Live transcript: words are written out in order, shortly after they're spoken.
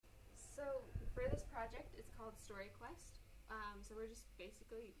it's called Story Quest. So we're just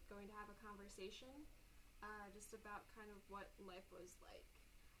basically going to have a conversation just about kind of what life was like.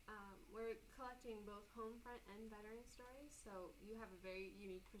 We're collecting both home front and veteran stories, so you have a very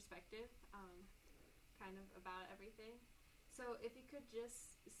unique perspective kind of about everything. So if you could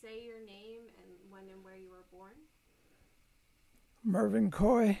just say your name and when and where you were born. Mervin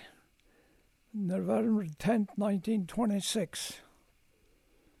Cohey, November 10th, 1926.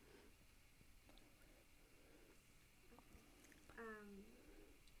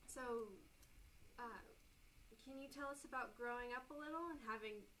 So, can you tell us about growing up a little and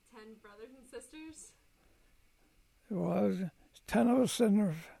having 10 brothers and sisters? Well, there's 10 of us in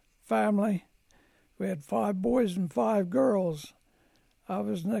the family. We had 5 boys and 5 girls. I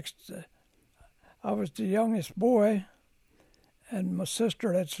was the youngest boy, and my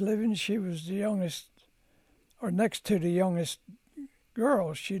sister that's living, she was the youngest, or next to the youngest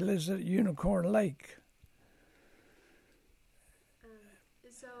girl. She lives at Unicorn Lake.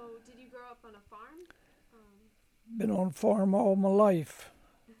 So, did you grow up on a farm? Been on farm all my life.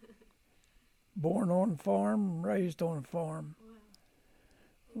 Born on farm, raised on farm.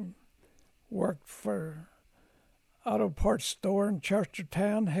 Wow. Worked for auto parts store in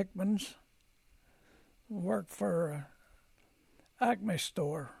Chestertown, Hickman's. Worked for Acme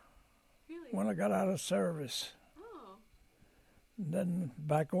store. Really? When I got out of service. Oh. And then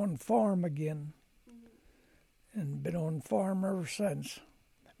back on farm again. Mm-hmm. And been on farm ever since.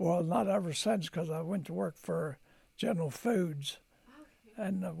 Well, not ever since, because I went to work for General Foods. Okay.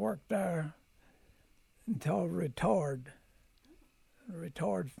 And I worked there until I retired. Oh.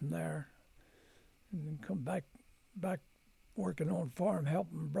 Retired from there. And then come back working on farm,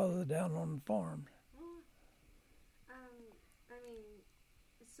 helping brother down on the farm.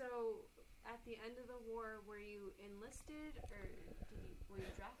 So at the end of the war, were you enlisted, or were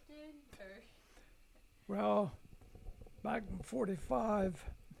you drafted, or? Well, back in 45,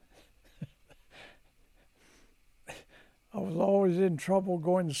 I was always in trouble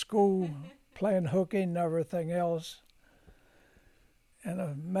going to school, playing hooky and everything else. And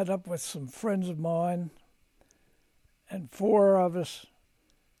I met up with some friends of mine, and 4 of us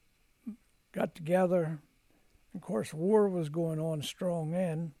got together. Of course, war was going on strong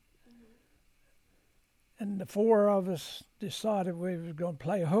then. Mm-hmm. And the 4 of us decided we were going to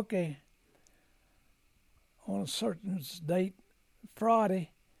play hooky on a certain date,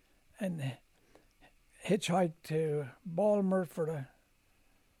 Friday, and hitchhiked to Baltimore to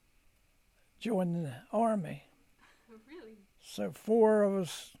join the Army. Really? So 4 of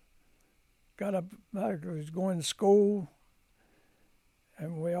us got up, I was going to school,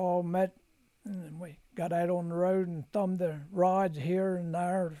 and we all met, and we got out on the road and thumbed the rides here and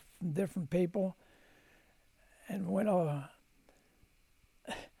there from different people, and went up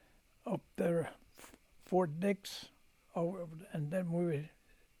there, Fort Dix, and then we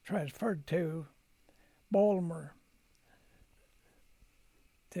transferred to Baltimore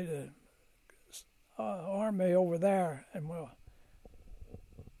to the Army over there, and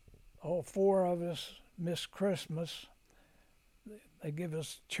all 4 of us missed Christmas. They give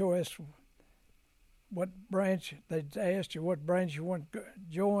us choice what branch. They asked you what branch you want to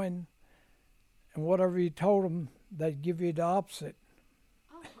join, and whatever you told them, they'd give you the opposite.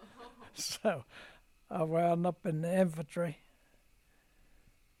 Oh. So I wound up in the infantry,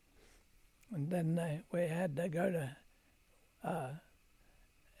 and then we had to go to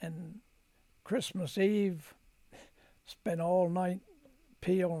and Christmas Eve, spent all night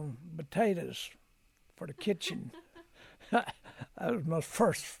peeling potatoes for the kitchen. That was my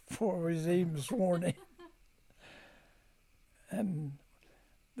first before we was even sworn in. And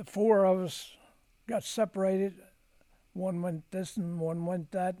the 4 of us got separated. One went this and one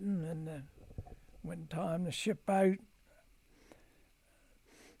went that, and then when time to ship out,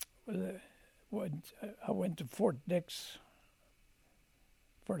 I went to Fort Dix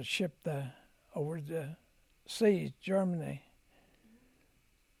for the ship over the seas, Germany.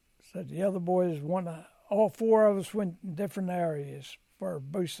 So the other boys all 4 of us went in different areas for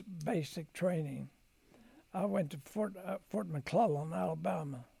basic training. I went to Fort McClellan,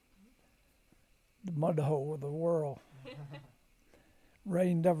 Alabama, the mud hole of the world.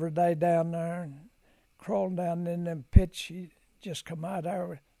 Rained every day down there, and crawling down in them pits. You just come out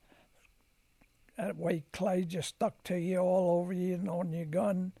there, that way clay just stuck to you all over you and on your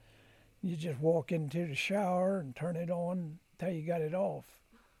gun. You just walk into the shower and turn it on until you got it off.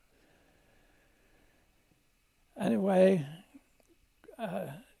 Anyway,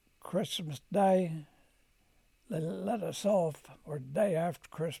 Christmas Day, they let us off, or the day after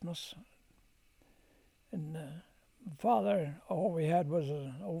Christmas, and father, all we had was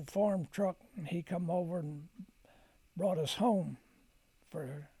an old farm truck, and he come over and brought us home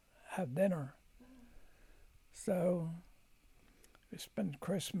for have dinner. So we spent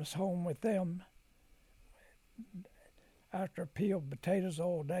Christmas home with them. After peeled potatoes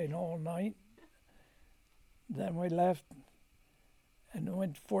all day and all night, then we left and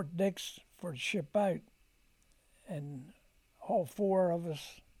went to Fort Dix for the ship out. And all four of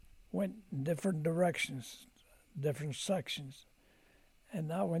us went in different directions, different sections.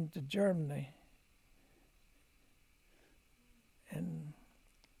 And I went to Germany. And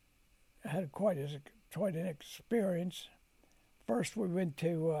I had quite an experience. First we went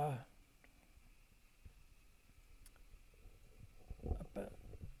to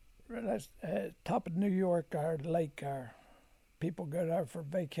top of New York, our lake, our people go there for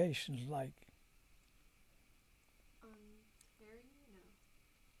vacations, like. Erie? No.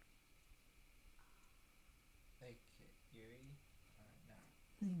 Lake Erie?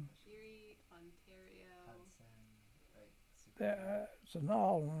 No. Erie, Ontario. Hudson, like It's an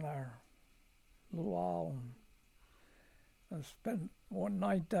island there, little island. I spent one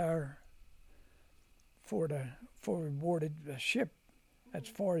night there before we boarded the ship. As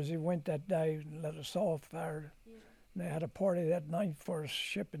far as he went that day and let us off there. Yeah. And they had a party that night for us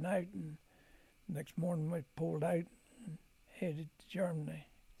shipping out, and next morning we pulled out and headed to Germany.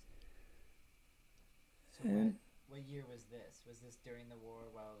 So what year was this? Was this during the war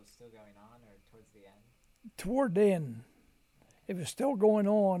while it was still going on, or towards the end? Toward the end. It was still going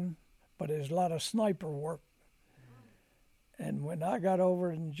on, but there was a lot of sniper work. And when I got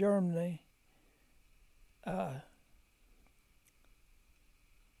over in Germany,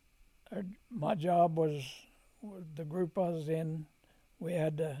 my job was, the group I was in, we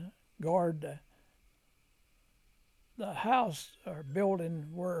had to guard the house or building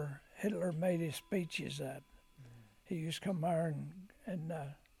where Hitler made his speeches at. He used to come there and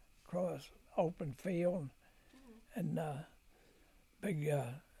cross open field and big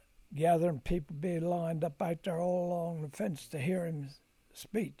gathering people be lined up out there all along the fence to hear him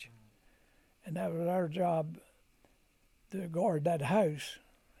speech. And that was our job, to guard that house.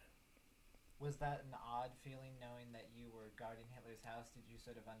 Was that an odd feeling knowing that you were guarding Hitler's house? Did you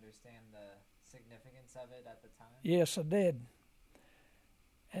sort of understand the significance of it at the time? Yes, I did.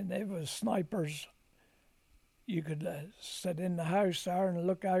 And there was snipers. You could sit in the house there and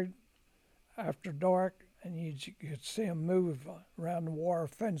look out after dark, and you could see them move around the wire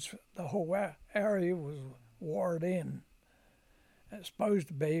fence. The whole area was wired in. It's supposed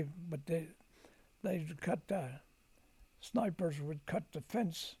to be, but they'd cut the snipers would cut the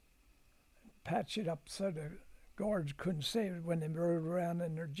fence, patch it up so the guards couldn't see it when they rode around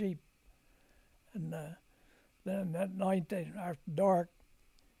in their Jeep. And then that night, after dark,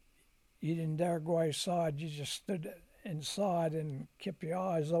 you didn't dare go outside. You just stood inside and kept your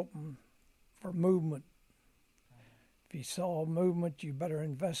eyes open for movement. If you saw movement, you better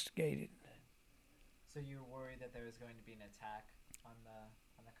investigate it. So you were worried that there was going to be an attack on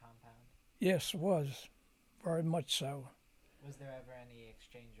the compound? Yes, it was. Very much so. Was there ever any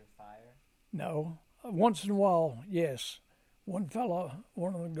exchange of fire? No. Once in a while, yes. One fellow,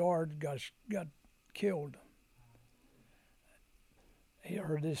 one of the guards got killed. He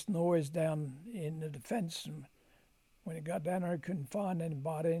heard this noise down in the fence, and when he got down there, he couldn't find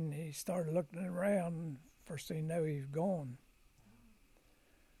anybody, and he started looking around, and first thing you know, he was gone.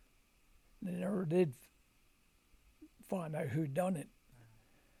 They never did find out who done it.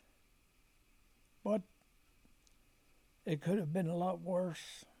 But it could have been a lot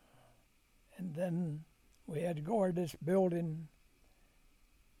worse. And then we had to guard this building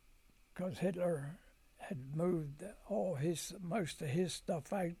because Hitler had moved most of his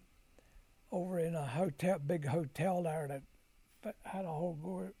stuff out over in a hotel, big hotel there that had a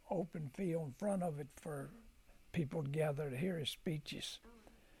whole open field in front of it for people to gather to hear his speeches.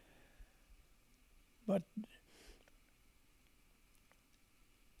 But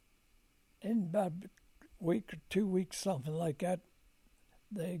in about a week or 2 weeks, something like that,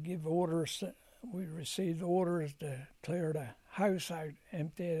 they give orders. We received orders to clear the house out,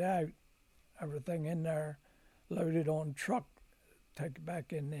 empty it out, everything in there, loaded on truck, take it back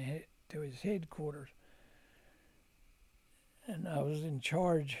to his headquarters. And I was in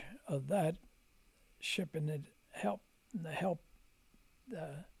charge of that, shipping it,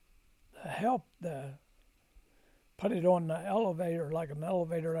 put it on the elevator, like an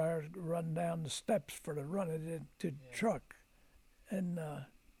elevator there, run down the steps for to run it into the truck. And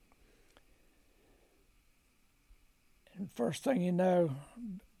first thing you know,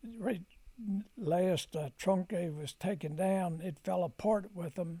 right last trunk was taken down, it fell apart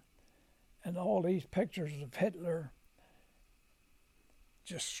with them, and all these pictures of Hitler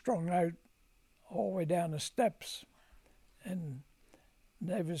just strung out all the way down the steps. And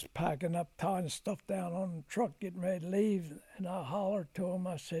they was packing up, tying stuff down on the truck, getting ready to leave. And I hollered to them.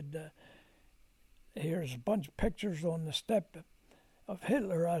 I said, here's a bunch of pictures on the step of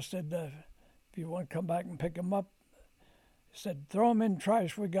Hitler. I said, if you want to come back and pick them up, he said, throw them in the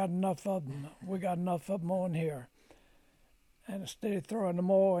trash. We got enough of them. We got enough of them on here. And instead of throwing them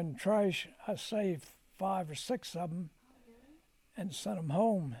all in the trash, I saved 5 or 6 of them and sent them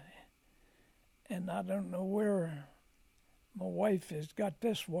home. And I don't know where my wife has got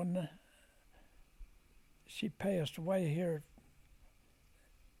this one. She passed away here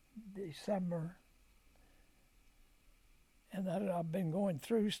December. And I've been going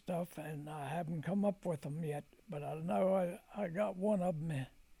through stuff, and I haven't come up with them yet. But I know I got one of them,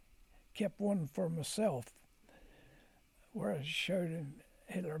 kept one for myself, where I showed him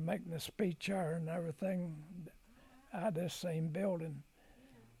Hitler making a speech there and everything at this same building.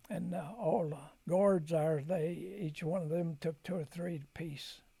 And all the guards there, each one of them took 2 or 3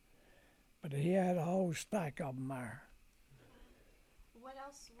 apiece. But he had a whole stack of them there. What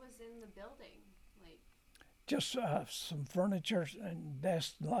else was in the building? Like just some furniture and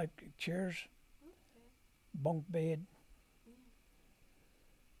desks, like chairs, bunk bed.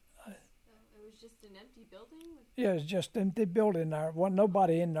 It was just an empty building? Yeah, it was just an empty building there. Wasn't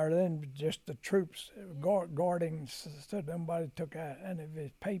nobody in there then, just the troops guarding, so nobody took any of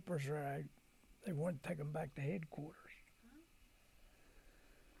his papers or out. They wouldn't take them back to headquarters.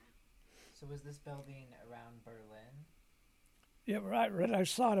 So was this building around Berlin? Yeah, right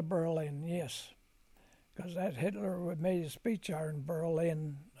outside of Berlin, yes. Because that Hitler would made his speech there in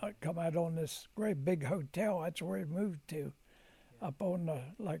Berlin, come out on this great big hotel. That's where he moved to, up on the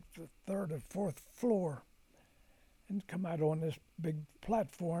 3rd or 4th floor, and come out on this big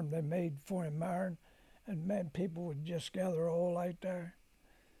platform they made for him there, and man, people would just gather all out there.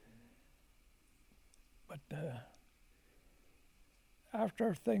 But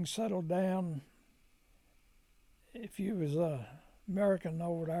after things settled down, if you was a American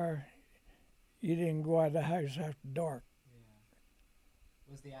over there, you didn't go out of the house after dark. Yeah.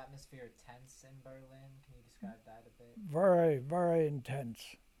 Was the atmosphere tense in Berlin? Can you describe that a bit? Very, very intense.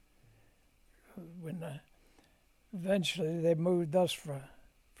 When eventually they moved us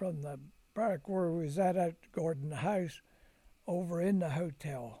from the barrack where we was at guarding the house over in the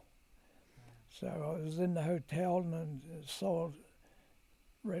hotel. So I was in the hotel and saw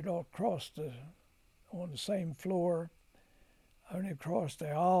right all across on the same floor, only across the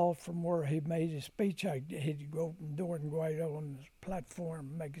aisle from where he made his speech. He'd go open the door and go out on the platform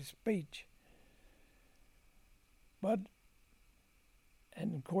and make his speech.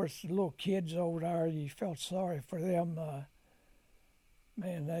 And of course, the little kids over there, you felt sorry for them.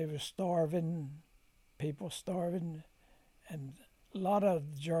 Man, they were starving, people starving, and a lot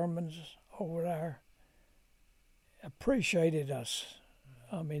of the Germans over there appreciated us.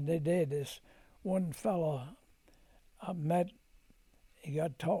 I mean, they did. This one fellow I met, he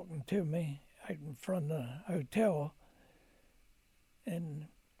got talking to me out in front of the hotel, and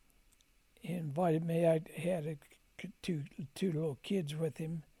he invited me out. He had two little kids with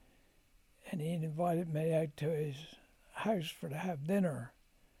him, and he invited me out to his house to have dinner.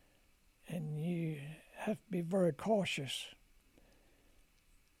 And you have to be very cautious.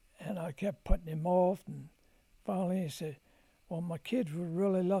 And I kept putting him off, and finally he said, well, my kids would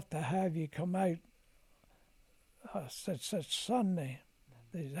really love to have you come out such Sunday.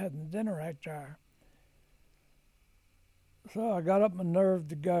 They're having dinner out there. So I got up my nerve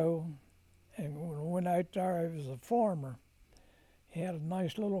to go, and when I went out there, he was a farmer. He had a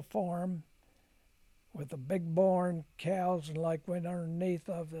nice little farm with a big barn, cows, and went underneath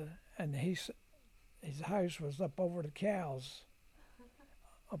of it, and his house was up over the cows,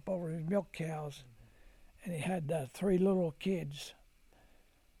 up over his milk cows, and he had 3 little kids,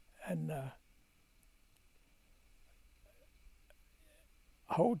 and the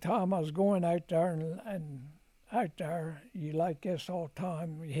whole time I was going out there and out there, you like this all the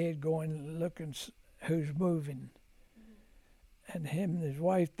time, your head going looking who's moving. And him and his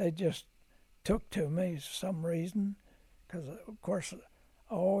wife, they just took to me for some reason, because of course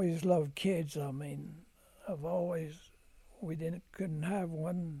I always loved kids. I mean, couldn't have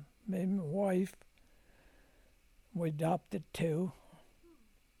one, me and my wife, we adopted 2.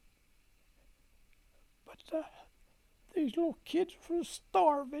 But these little kids were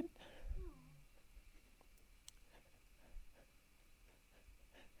starving.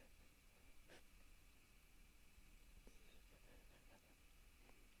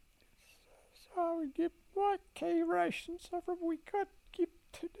 So we give white K rations every we could give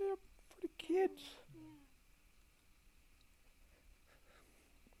to them for the kids.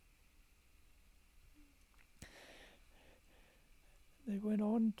 they went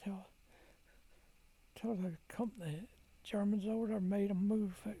on till the company, Germans over there made them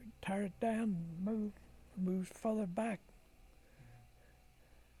move, tear it down, move further back.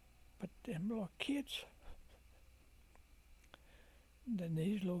 But them little kids, then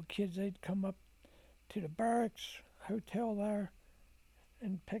these little kids, they'd come up to the barracks hotel there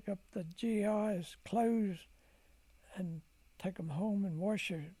and pick up the GI's clothes and take them home and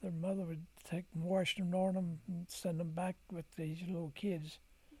wash it. Their mother would take and wash them on them and send them back with these little kids.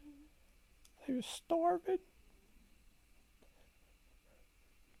 They were starving.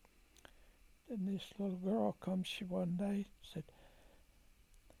 And this little girl comes one day, said,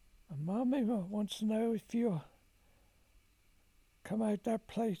 "Mommy wants to know if you'll come out that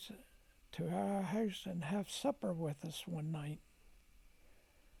place to our house and have supper with us one night."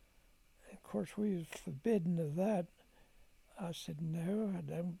 And of course, we was forbidden of that. I said, "No, I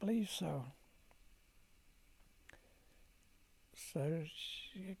don't believe so." So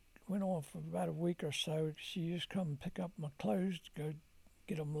she went on for about a week or so. She used to come pick up my clothes to go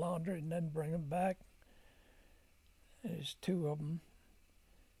get them laundered and then bring them back. And there's two of them.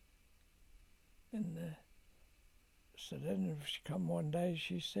 And so then she come one day,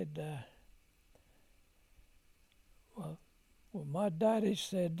 she said, well, my daddy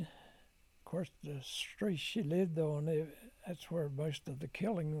said, of course, the street she lived on, that's where most of the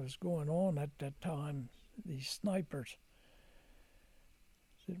killing was going on at that time, these snipers.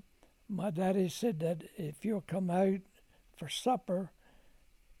 So my daddy said that if you'll come out for supper,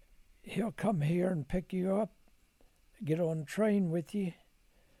 he'll come here and pick you up, get on the train with you,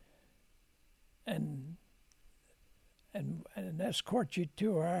 and escort you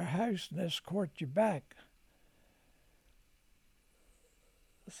to our house and escort you back.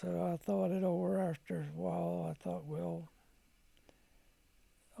 So I thought it over after a while. I thought, well,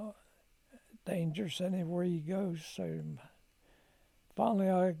 dangerous anywhere you go. So finally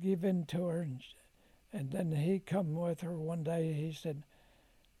I give in to her, and then he come with her one day. He said,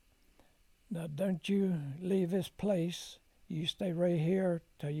 "Now don't you leave this place. You stay right here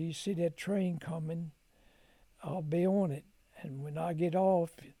till you see that train coming. I'll be on it. And when I get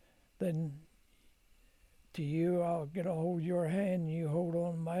off, then to you, I'll get a hold of your hand, you hold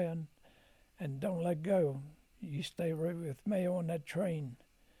on to mine, and don't let go. You stay right with me on that train."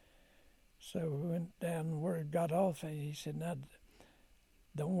 So we went down where it got off, and he said, "Now,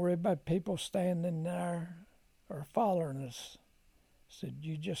 don't worry about people standing there or following us." Said,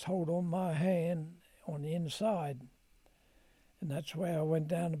 "You just hold on my hand on the inside." And that's why I went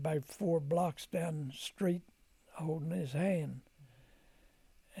down about 4 blocks down the street holding his hand.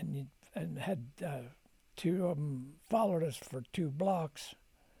 And had 2 of them followed us for 2 blocks.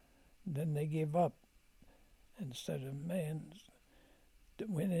 Then they gave up. And said, man,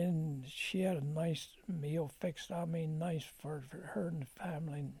 went in, she had a nice meal fixed, nice for her and the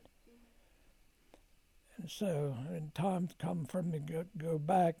family. And so when time come for me to go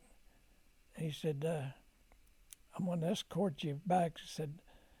back, he said, "I'm going to escort you back." He said,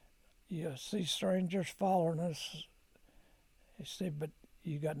 "You see strangers following us." He said, "But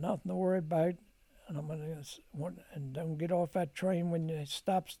you got nothing to worry about, and I'm going to, and don't get off that train when it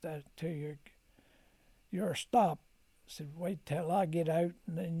stops till you're stopped." I said, "Wait till I get out,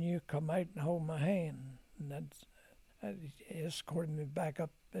 and then you come out and hold my hand." And that escorted me back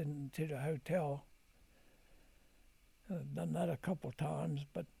up into the hotel. I've done that a couple times,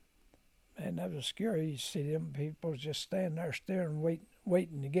 but man, that was scary. You see them people just stand there staring,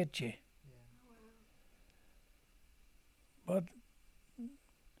 waiting to get you. Yeah. But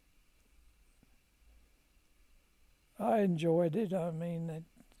I enjoyed it.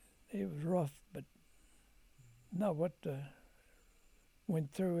 It was rough, but not what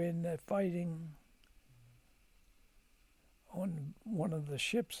went through in the fighting on one of the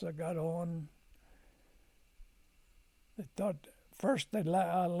ships I got on. They thought first I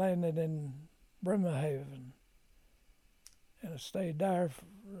landed in Bremerhaven, and I stayed there for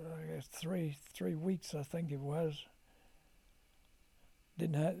I guess three weeks, I think it was.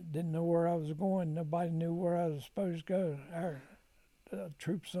 Didn't know where I was going. Nobody knew where I was supposed to go. Our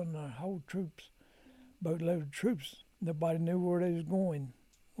troops on the whole troops, boatload of troops. Nobody knew where they was going.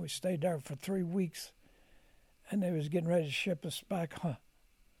 We stayed there for 3 weeks, and they was getting ready to ship us back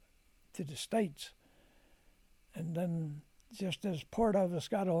to the States. And then just as part of us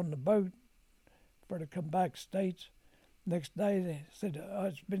got on the boat for to come back States, next day they said,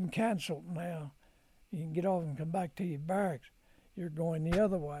 "It's been canceled now. You can get off and come back to your barracks. You're going the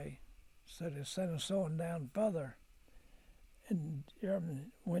other way." So they sent us on down further. And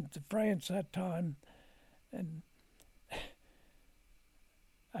Germany went to France that time, and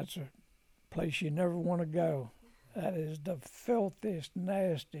that's a place you never want to go. That is the filthiest,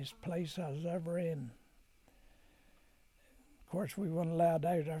 nastiest place I was ever in. Of course, we weren't allowed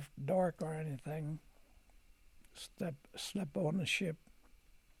out after dark or anything. Slept on the ship.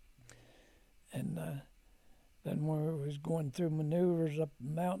 And then when we was going through maneuvers up the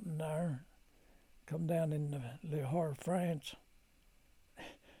mountain there, come down in Le Havre, France,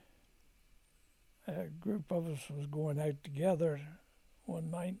 a group of us was going out together one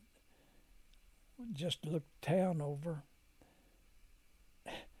night just to look the town over.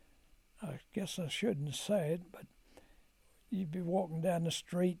 I guess I shouldn't say it, but you'd be walking down the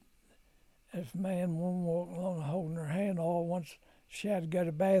street, if a man and woman walking along holding her hand all once, she had to go to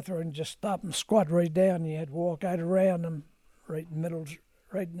the bathroom and just stop and squat right down. You had to walk out around them right in the middle,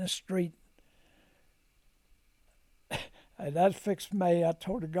 right in the street. And that fixed me. I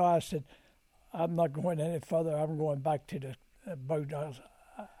told the guy, I said, I'm not going any further. I'm going back to the boat.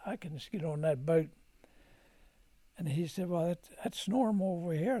 I can just get on that boat. And he said, well, that's normal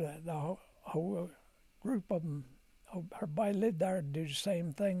over here. The whole group of them, everybody lived there to do the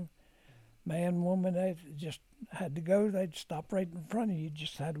same thing. Man, woman, they just had to go. They'd stop right in front of you. You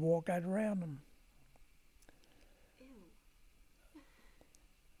just had to walk out around them.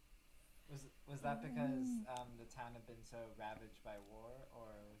 Was that because the town had been so ravaged by war, or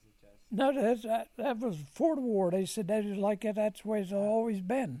was it just... No, that was before the war. They said that was like it. That's the way it's always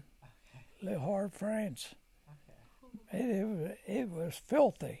been. Okay. Le Havre, France. Okay. It was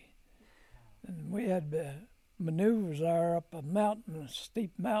filthy. And we had maneuvers there up a mountain, a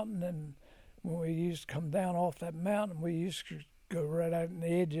steep mountain, and when we used to come down off that mountain, we used to go right out on the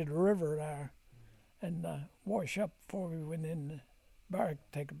edge of the river there and wash up before we went in the barrack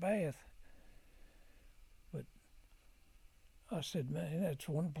to take a bath. But I said, man, that's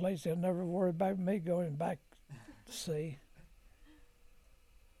one place they'll never worry about me going back to sea.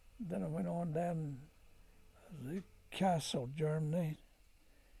 Then I went on down the Castle, Germany.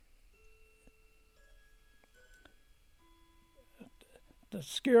 The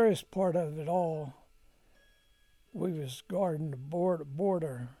scariest part of it all, we was guarding the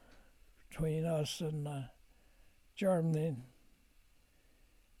border between us and Germany.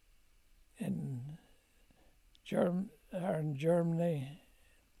 In Germany,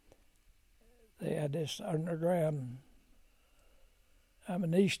 they had this underground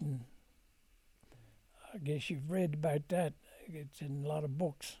ammunition. I guess you've read about that. It's in a lot of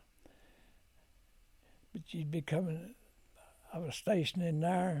books. But you'd be coming... I was stationed in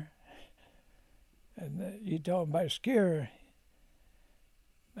there, and you talking about scary.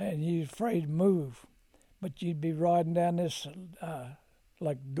 Man, you was afraid to move. But you'd be riding down this,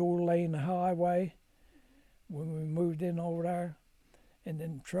 like dual lane highway when we moved in over there. And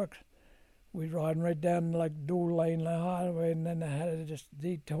then trucks, we'd riding right down like dual lane highway, and then they had this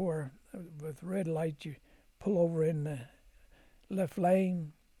detour with red lights. You pull over in the left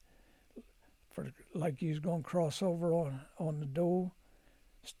lane, for like you was going to cross over on the dual.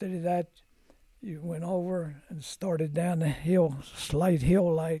 Instead of that, you went over and started down the hill, slight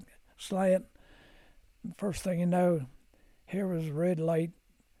hill like slant. First thing you know, here was a red light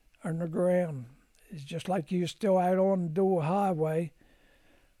underground. It's just like you was still out on the dual highway,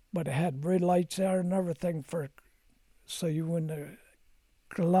 but it had red lights there and everything so you wouldn't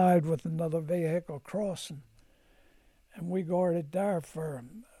collide with another vehicle crossing. And we guarded there for,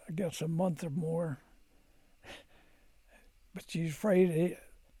 I guess, a month or more. But she's afraid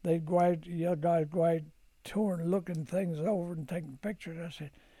they'd go out, the guys go out touring, looking things over and taking pictures. I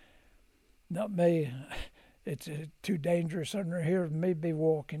said, not me. It's too dangerous under here for me to be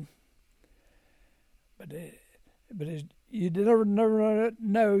walking. But you never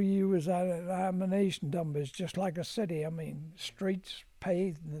know you was at an ammunition dump. It's just like a city. I mean, streets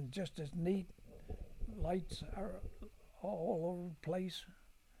paved and just as neat. Lights are all over the place.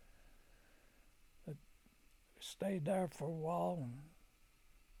 But stayed there for a while and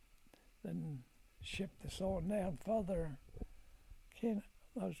then shipped us on down further.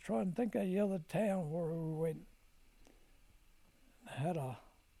 I was trying to think of the other town where we went. Had a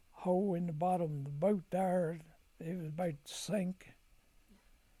hole in the bottom of the boat there. It was about to sink.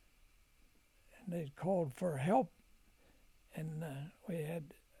 And they called for help. And we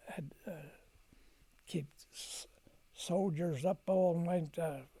had keep soldiers up all night.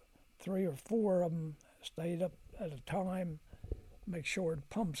 3 or 4 of them stayed up at a time, make sure the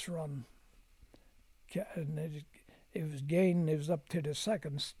pumps run. And it was gaining. It was up to the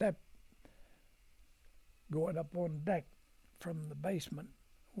second step, going up on deck from the basement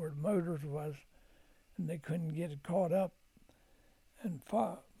where the motors was, and they couldn't get it caught up. And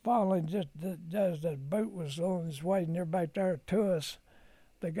finally, just as the boat was on its way near back there to us,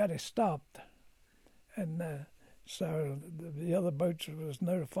 they got it stopped. And So the other boats was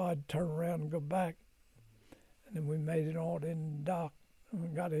notified to turn around and go back. And then we made it all in the dock. When we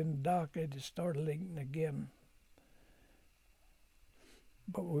got in the dock, it just started leaking again.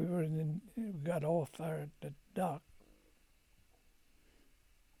 But we got off there at the dock.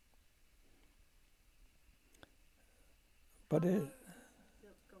 But it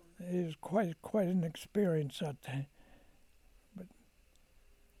was quite an experience out there. But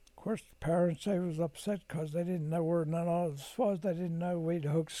of course, the parents, they was upset because they didn't know where none of us was. They didn't know we'd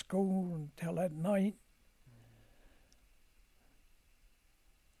hooked school until that night.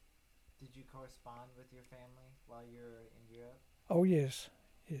 Did you correspond with your family while you were in Europe? Oh yes.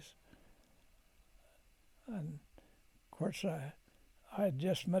 And of course, I had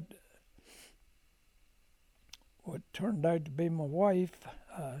just met what turned out to be my wife.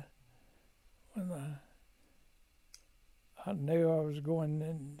 When I knew I was going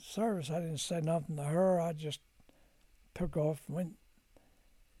in service, I didn't say nothing to her. I just took off and went.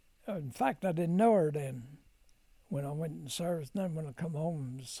 In fact, I didn't know her then when I went in service. Then when I come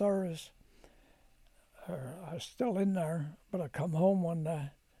home from service, I was still in there, but I come home one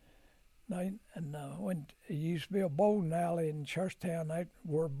night and went. It used to be a bowling alley in Churchtown, out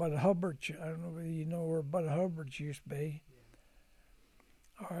where Bud Hubbard's. I don't know whether you know where Bud Hubbard's used to be. Yeah.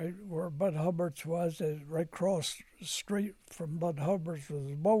 All right, where Bud Hubbard's was, is right across the street from Bud Hubbard's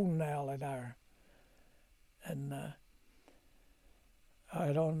was a bowling alley there. And I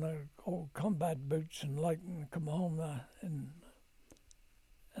had on the old combat boots and come home and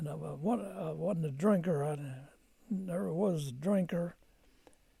I wasn't a drinker. I never was a drinker.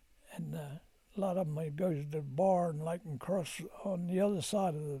 And a lot of them would go to the bar and cross on the other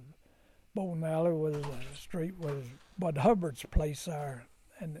side of the bowling alley was a street was Bud Hubbard's place there,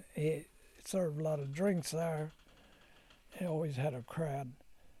 and he served a lot of drinks there. He always had a crowd.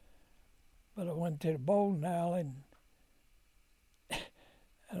 But I went to the bowling alley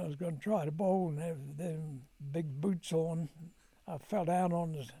and I was going to try to bowl, and had them big boots on. I fell down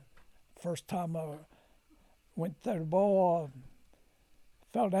on the first time I went through the bowl. I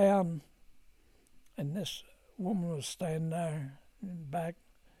fell down, and this woman was standing there in the back.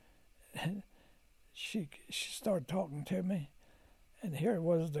 And she started talking to me, and here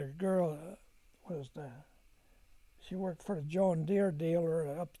was the girl. She worked for the John Deere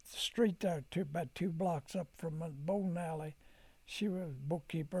dealer up the street there, about 2 blocks up from the bowling alley. She was a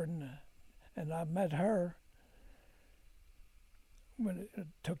bookkeeper, and I met her when it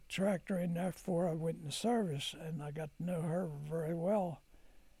took the tractor in there before I went into service, and I got to know her very well.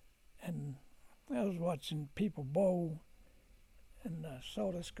 And I was watching people bowl, and I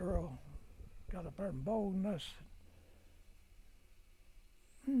saw this girl got up there and bowled, and I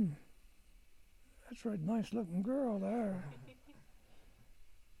said, that's a really nice looking girl there.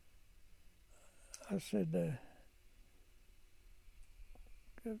 I said,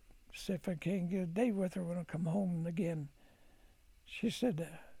 see if I can't get a date with her when I come home again. She said,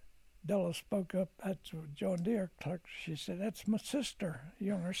 Della spoke up, that's John Deere clerk. She said, that's my sister,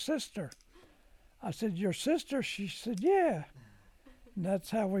 younger sister. I said, your sister? She said, yeah. And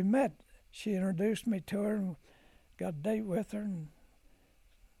that's how we met. She introduced me to her and got a date with her and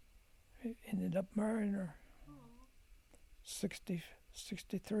ended up marrying her.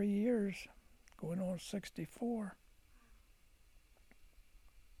 63 years, going on 64.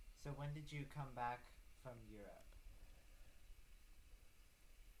 So when did you come back from Europe?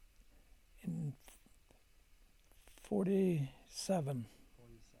 In 47.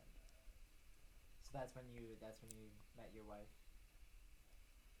 So that's when you met your wife?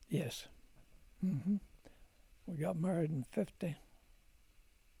 Yes. Okay. We got married in 50.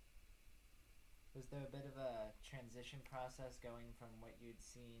 Was there a bit of a transition process going from what you'd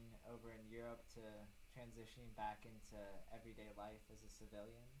seen over in Europe to transitioning back into everyday life as a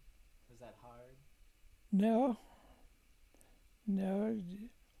civilian? Was that hard? No.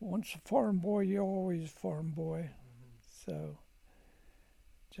 Once a farm boy, you're always a farm boy. So,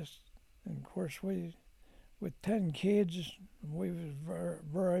 and of course, with 10 kids, we was very,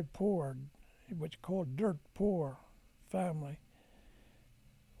 very poor, what's called dirt poor family.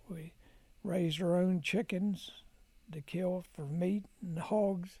 We raised our own chickens to kill for meat and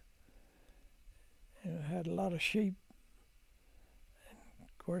hogs, and had a lot of sheep. And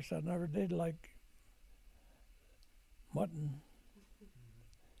of course, I never did like mutton.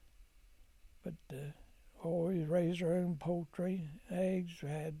 But always raised our own poultry, eggs. We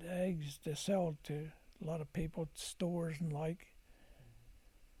had eggs to sell to a lot of people at stores and like.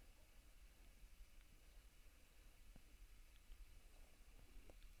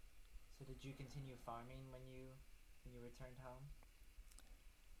 So did you continue farming when you returned home?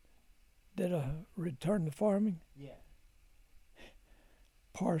 Did I return to farming? Yeah.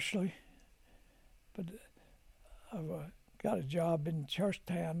 Partially. But I've got a job in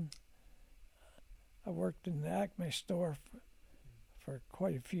Churchtown. I worked in the Acme store for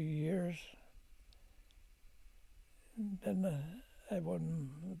quite a few years. And then that wasn't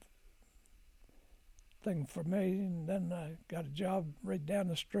a thing for me. And then I got a job right down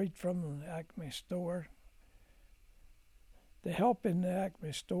the street from the Acme store. The help in the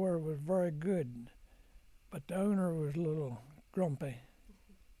Acme store was very good, but the owner was a little grumpy.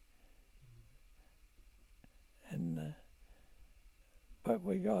 And but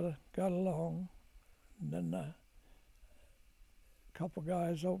we got along. And then a couple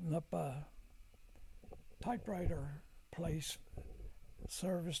guys opened up a typewriter place,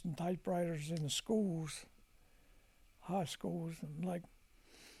 servicing typewriters in the schools, high schools,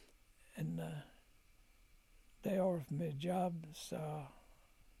 and they offered me a job, so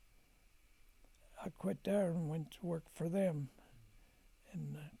I quit there and went to work for them.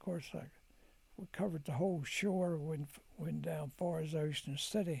 And of course, we covered the whole shore, went down far as Ocean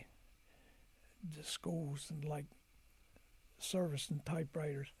City, the schools, and servicing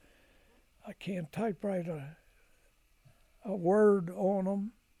typewriters. I can't typewrite a word on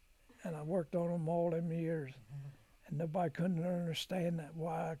them, and I worked on them all them years, and nobody couldn't understand that,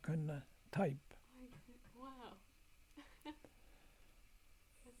 why I couldn't type. Wow.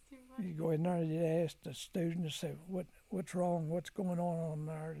 That's too funny. You go in there, you ask the students, say, what's wrong, what's going on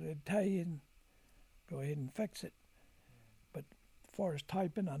there, they'd tell you, and go ahead and fix it. But as far as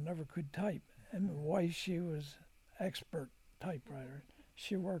typing, I never could type. And my wife, she was expert typewriter.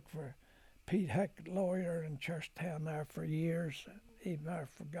 She worked for Pete Heck, lawyer in Churchtown there for years, even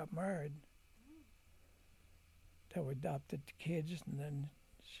after we got married. Till we adopted the kids, and then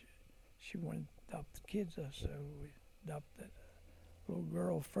she went to adopt the kids, so we adopted a little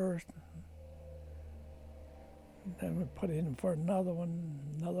girl first. And then we put in for another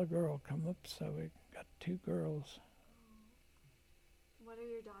one, another girl come up, so we got 2 girls. What are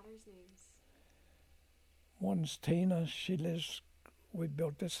your daughters' names? One's Tina. We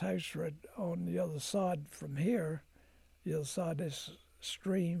built this house right on the other side from here, the other side of this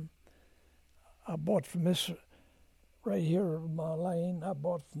stream. I bought from this right here, my lane, I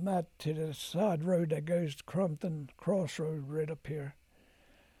bought from that to the side road that goes to Crumpton Crossroad right up here.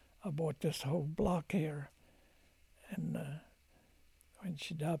 I bought this whole block here. And when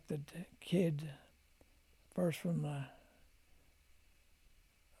she adopted the kid, first one, I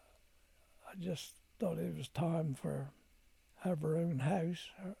just thought it was time for have her own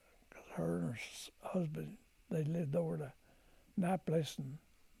house, because her and her husband, they lived over to Annapolis, and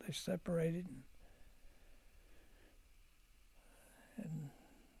they separated, and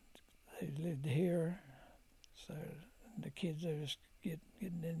they lived here. So the kids, they was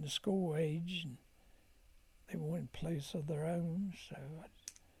getting into school age, and they wanted a place of their own. So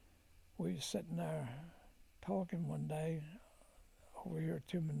we was sitting there talking one day over here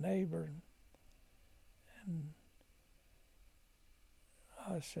to my neighbor, and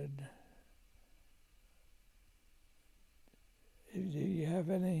I said, do you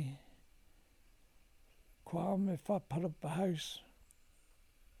have any qualm if I put up a house,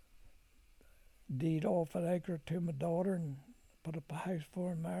 deed off an acre to my daughter and put up a house for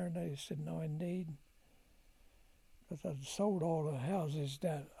her and marry? They said, no, indeed. Because I'd sold all the houses,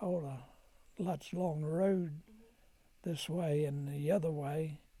 all the lots along the road this way and the other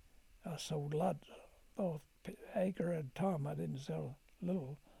way. I sold lots, both acre at a time. I didn't sell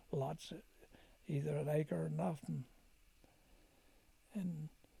little lots, either an acre or nothing. And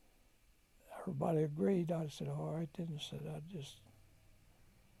everybody agreed. I said, all right then. I said, I just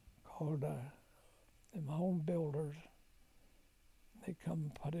called them home builders. They come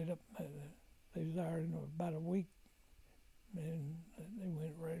and put it up. They was there in about a week. And they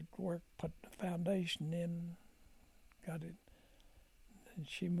went right to work, put the foundation in, got it. And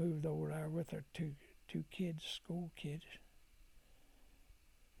she moved over there with her two kids, school kids.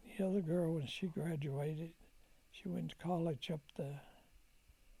 The other girl, when she graduated, she went to college up to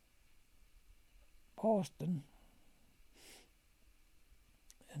Boston.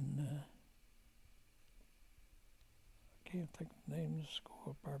 And I can't think of the name of the school,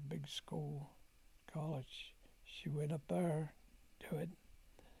 up our big school, college. She went up there to it.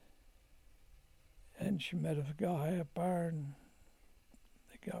 And she met a guy up there, and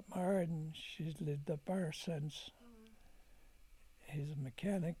they got married, and she's lived up there since. He's a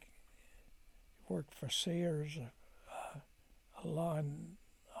mechanic. He worked for Sears, a line,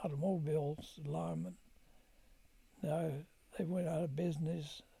 automobiles lineman. Now, they went out of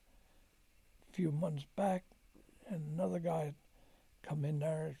business a few months back, and another guy come in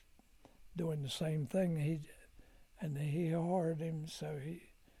there, doing the same thing. He hired him, so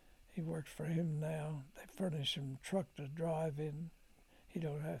he works for him now. They furnish him a truck to drive in. He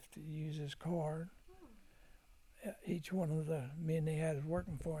don't have to use his car. Each one of the men he had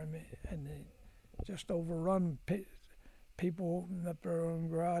working for him, and they just overrun people opening up their own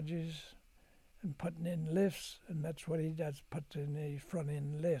garages and putting in lifts, and that's what he does, puts in the front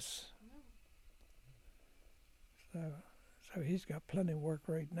end lifts. So he's got plenty of work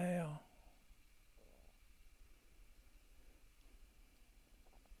right now.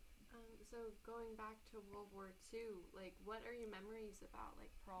 So going back to World War II, like, what are your memories about,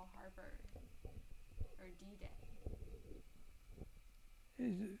 like, Pearl Harbor or D-Day?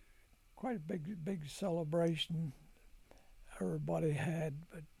 It's quite a big celebration everybody had,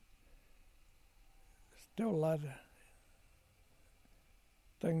 but still a lot of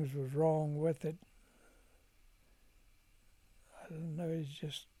things was wrong with it. I don't know, it's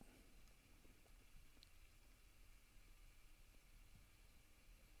just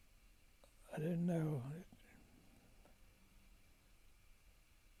I didn't know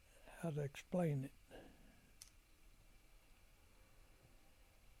how to explain it.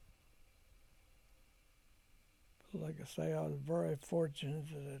 But like I say, I was very fortunate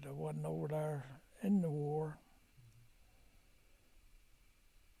that I wasn't over there in the war.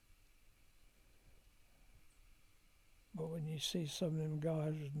 But when you see some of them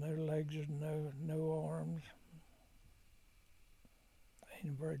guys with no legs and no arms,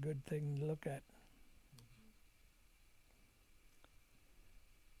 ain't a very good thing to look at.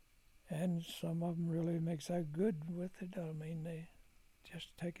 And some of them really makes out good with it. I mean, they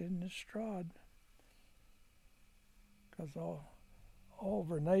just take it in the stride. Because all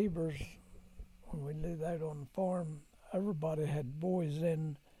of our neighbors, when we lived out on the farm, everybody had boys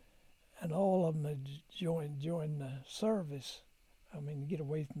in, and all of them had joined the service. I mean, to get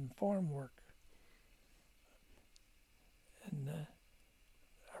away from farm work. And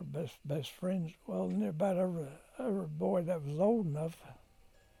our best friends, well, about every boy that was old enough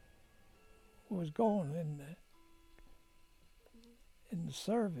was going in the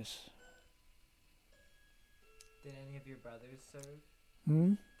service. Did any of your brothers serve?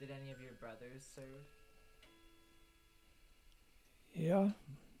 Did any of your brothers serve? Yeah.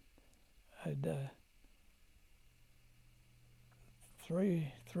 I had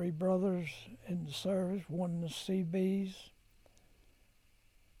three brothers in the service, one in the Seabees,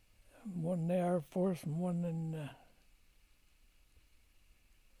 one in the Air Force, and one in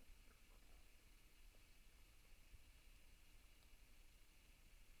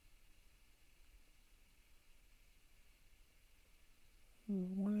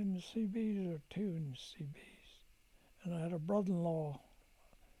the Seabees or two in the Seabees. And I had a brother-in-law,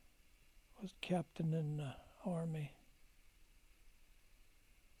 was captain in the Army.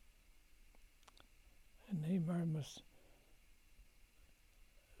 And he married my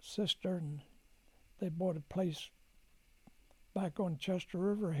sister, and they bought a place back on Chester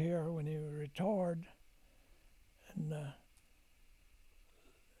River here when he was retired. And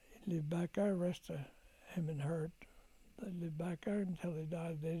he lived back there, the rest of him and her. They lived back there until they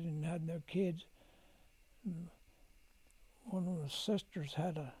died. They didn't have no kids. And one of the sisters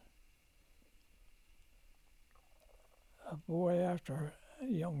had a boy after her, a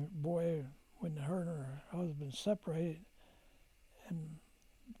young boy, when her and her husband separated, and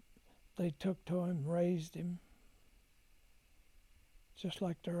they took to him, raised him just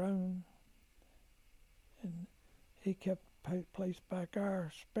like their own, and he kept place back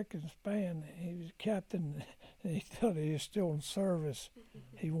there, spick and span. He was captain, and he thought he was still in service.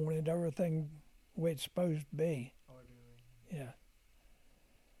 He wanted everything the way it's supposed to be. Orderly. Yeah.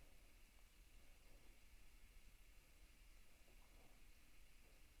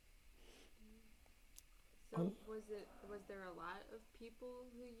 So was there a lot of people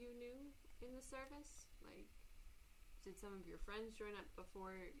who you knew in the service? Like, did some of your friends join up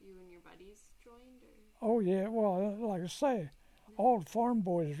before you and your buddies joined? Or? Oh yeah, well, like I say, all the farm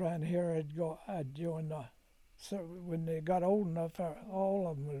boys around here had joined so when they got old enough, all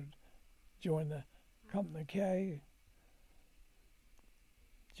of them would join the Company K,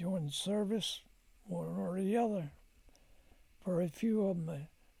 join the service, one or the other. Very few of them,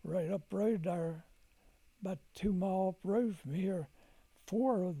 right up road there, about 2 mile up road from here,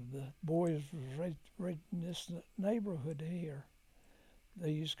 4 of the boys was right in this neighborhood here.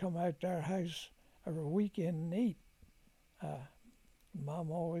 They used to come out to our house every weekend and eat.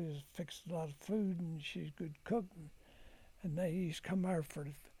 Mom always fixed a lot of food, and she's a good cook. And they used to come out for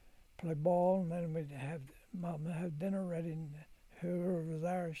to play ball, and then we'd have Mom would have dinner ready, and whoever was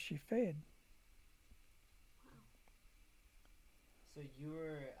there, she fed. So you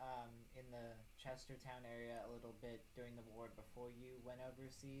were in the Chestertown area a little bit during the war before you went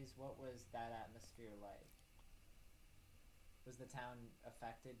overseas. What was that atmosphere like? Was the town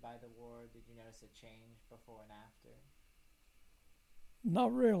affected by the war? Did you notice a change before and after?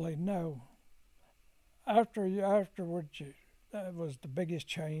 Not really, no. Afterwards, that was the biggest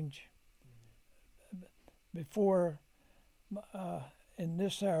change. Before, in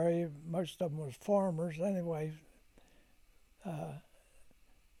this area, most of them was farmers anyway.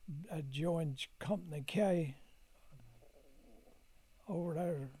 I joined Company K over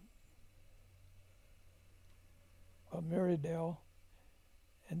there at Marydale,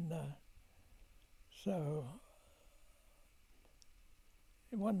 and so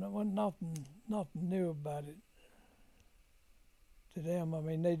it wasn't nothing new about it to them. I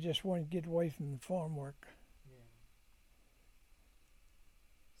mean, they just wanted to get away from the farm work. Yeah.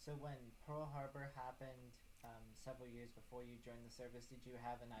 So when Pearl Harbor happened several years before you joined the service, did you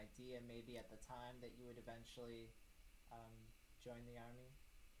have an idea maybe at the time that you would eventually join the Army?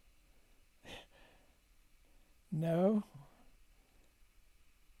 No,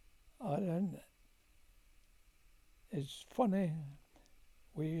 I didn't. It's funny.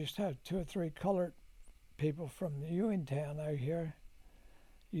 We used to have 2 or 3 colored people from the Uniontown out here.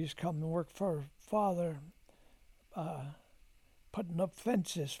 Used to come and work for our father, putting up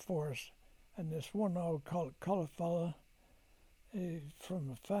fences for us. And this one old colored fella, from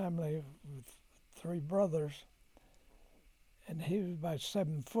a family with 3 brothers, and he was about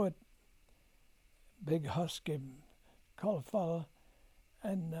 7 foot, big husky colored fella,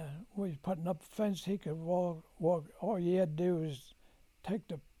 and we was putting up a fence. He could walk. All you had to do was take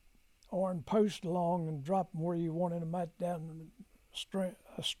the iron post along and drop them where you wanted them at down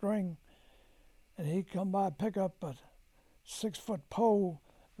a string, and he'd come by, pick up a 6-foot pole,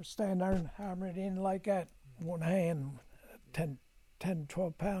 stand there and hammer it in like that, one hand, 10,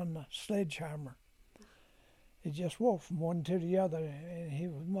 12 pound sledgehammer. He just walked from one to the other, and he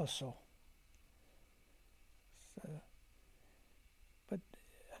was muscle. So, but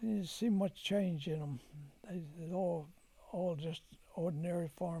I didn't see much change in them. They're all just ordinary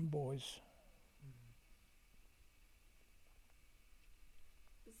farm boys.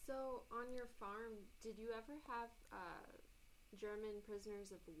 So on your farm, did you ever have German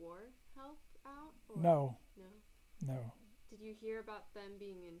prisoners of war help out? Or? No. No? No. Did you hear about them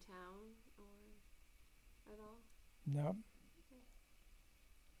being in town or at all? No. Okay.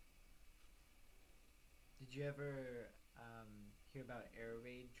 Did you ever hear about air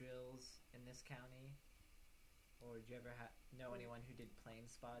raid drills in this county? Or did you ever know anyone who did plane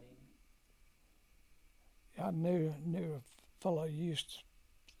spotting? I knew a fellow used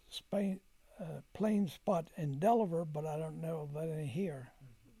to plane spot in Delaware, but I don't know of any here.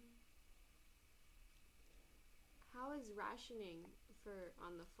 How is rationing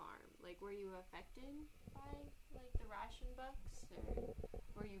on the farm? Like, were you affected by like the ration bucks, or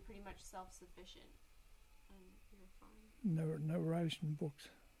were you pretty much self-sufficient on your farm? No ration books.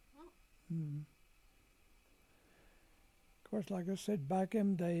 Oh. Of course, like I said, back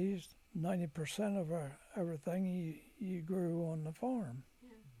in days, 90% of everything you grew on the farm.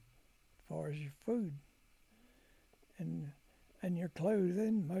 Yeah. As far as your food and your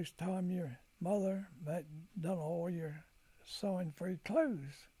clothing. Most time your mother had done all your sewing for your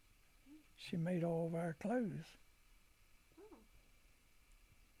clothes. She made all of our clothes. Oh.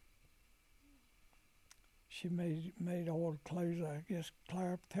 She made all the clothes, I guess,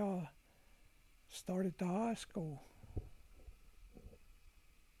 clear up till I started to high school.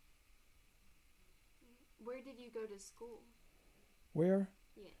 Where did you go to school? Where?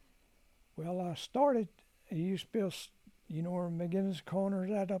 Yeah. Well, I started, I used to be, you know where McGinnis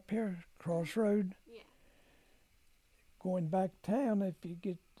Corner's at up here, Crossroad? Yeah. Going back town, if you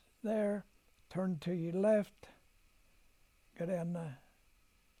get there, turn to your left, go down the,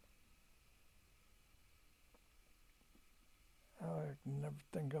 I can never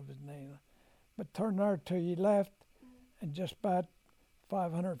think of his name, but turn there to your left, and just about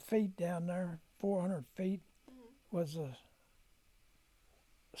 500 feet down there, 400 feet, was a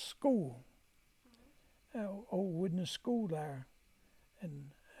school, old wooden school there,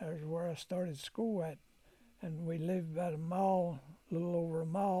 and there's where I started school at, and we lived about a little over a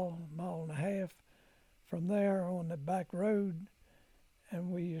mile and a half from there on the back road, and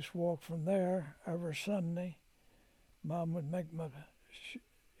we used to walk from there every Sunday. Mom would make my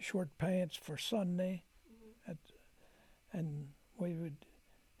short pants for Sunday, and we would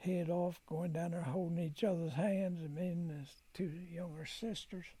head off going down there holding each other's hands, and me and his 2 younger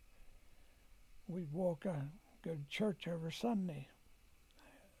sisters. We'd walk, go to church every Sunday,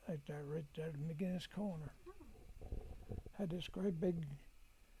 right there at McGinnis Corner. had this great big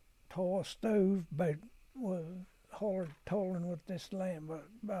tall stove, but was taller than what this lamp, but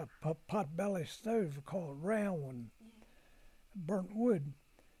about a pot-belly stove called a round one, burnt wood.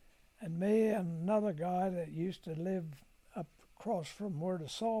 And me and another guy that used to live up across from where the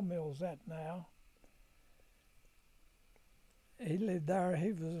sawmill's at now, he lived there.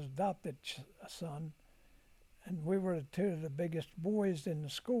 He was an adopted son, and we were the two of the biggest boys in the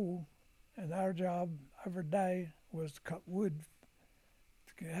school, and our job every day was to cut wood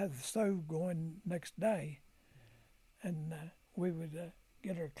to have the stove going next day. And we would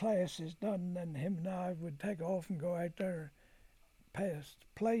get our classes done, and him and I would take off and go out there past the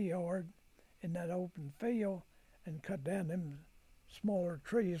play yard in that open field and cut down them smaller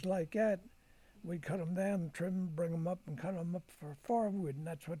trees like that. We'd cut them down, trim them, bring them up, and cut them up for firewood, and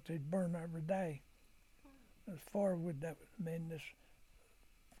that's what they'd burn every day. It was firewood. That mean this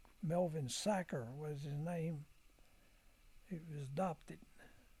Melvin Sacker was his name. He was adopted.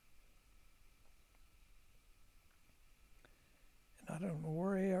 And I don't know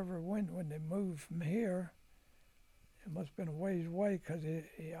where he ever went when they moved from here. It must have been a ways away, because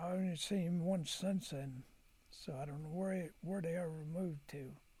I only seen him once since then. So I don't know where they ever moved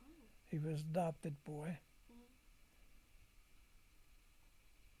to. He was adopted boy.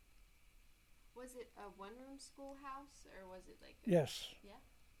 Was it a one-room schoolhouse, or was it like... Yes. Yeah?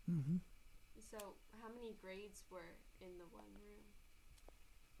 Mm-hmm. So how many grades were in the one room?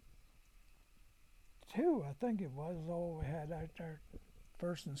 2, I think it was, all we had out there,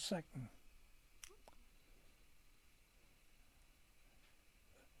 first and second.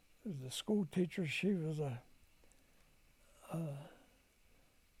 The school teacher, she was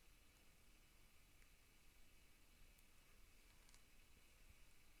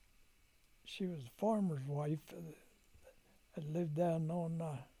she was a farmer's wife that lived down on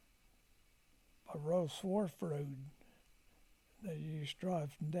by Rose Wharf Road. They used to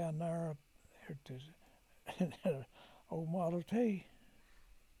drive from down there up here to old Model T.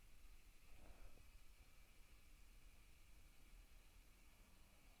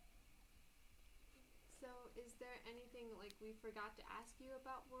 So is there anything like we forgot to ask you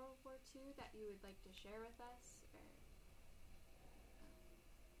about World War II that you would like to share with us?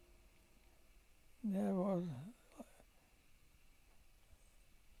 Yeah, well,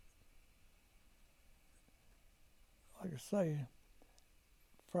 like I say,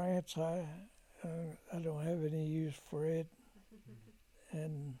 France, I don't have any use for it,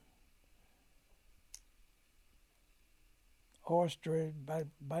 and Austria,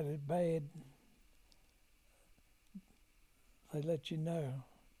 about as bad. They let you know.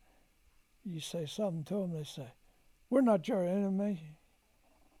 You say something to them, they say, "We're not your enemy.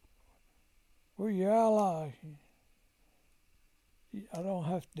 We're your ally." I don't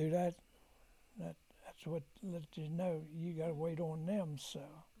have to do that. That's what lets you know you got to wait on them. So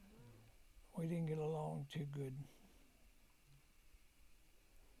we didn't get along too good.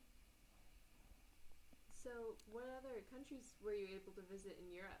 So what other countries were you able to visit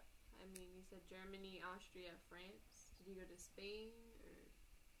in Europe? I mean, you said Germany, Austria, France. Did you go to Spain or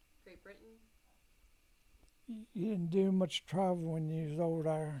Great Britain? You didn't do much travel when you was over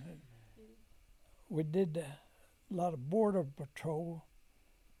there. We did a lot of border patrol,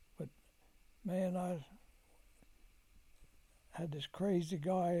 but man, I had this crazy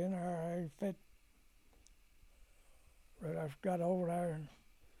guy in our outfit. Right, I got over there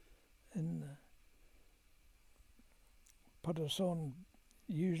and put us on.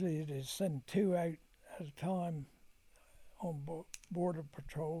 Usually they send 2 out at a time on border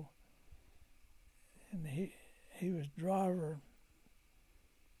patrol, and he was driver.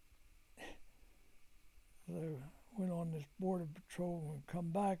 So went on this border patrol and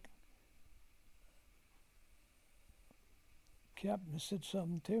come back. Captain said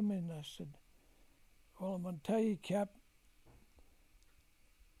something to me, and I said, "Well, I'm going to tell you, Cap,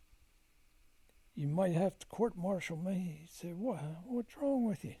 you might have to court-martial me." He said, "What's wrong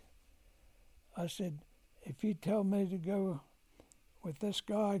with you?" I said, "If you tell me to go with this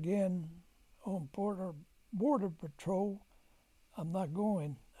guy again on border patrol, I'm not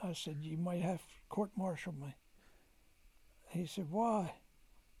going." I said, "You might have to court-martial me." He said, "Why?"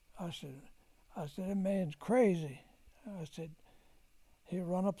 I said, "That man's crazy." I said, "He'll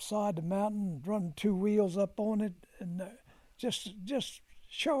run upside the mountain and run 2 wheels up on it and just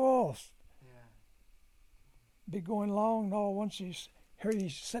show off. Yeah. Be going along, and all once you hear you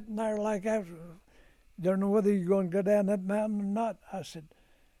sitting there like that, don't know whether you're going to go down that mountain or not."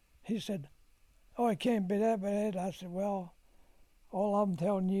 He said, "Oh, it can't be that bad." I said, "Well, all I'm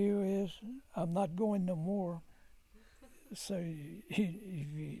telling you is I'm not going no more. So if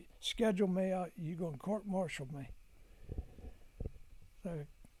you schedule me out, you're going to court-martial me." So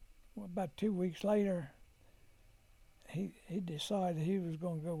about 2 weeks later, he decided he was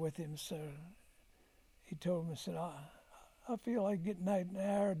going to go with him. So he told me, said, I feel like getting out in the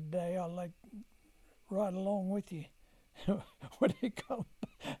air today. I'd like to ride along with you. When he come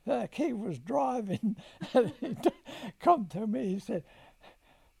back, he was driving, and he come to me. He said,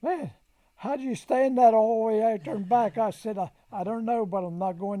 "Man, how do you stand that all the way out there and back?" I said, I don't know, but I'm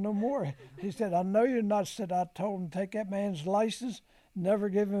not going no more. He said, "I know you're not." Said, "I told him to take that man's license, never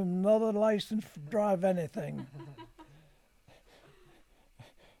give him another license to drive anything."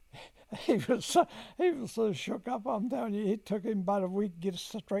 He was so shook up. I'm telling you, it took him about a week to get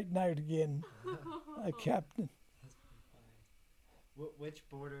straightened out again. A captain. Which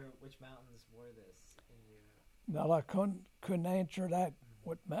mountains were this in Europe? Now I couldn't answer that,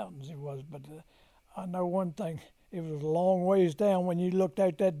 what mountains it was, but I know one thing: it was a long ways down when you looked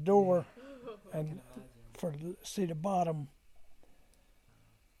out that door, and for to see the bottom.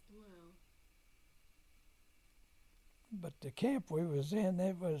 Wow. But the camp we was in,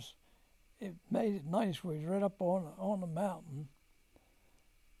 it made it nice. We was right up on the mountain,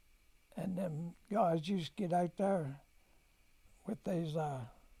 and them guys used to get out there with these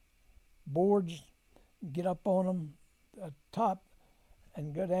boards, get up on them at top,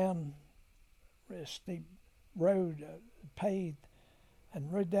 and go down a steep road, paved,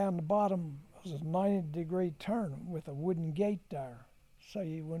 and right down the bottom was a 90-degree turn with a wooden gate there, so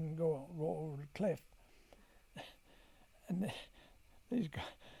you wouldn't go over the cliff. And these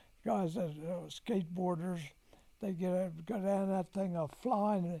guys, skateboarders, they go down that thing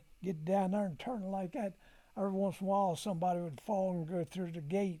flying and get down there and turn like that. Every once in a while, somebody would fall and go through the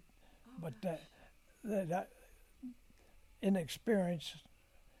gate, but that inexperienced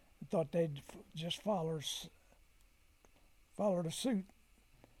thought they'd just follow the suit.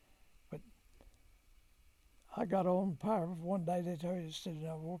 But I got on power. One day they told me, they said,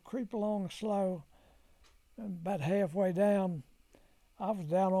 "No, we'll creep along slow." And about halfway down, I was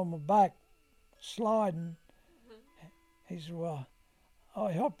down on my back, sliding. He said, "Well, I'll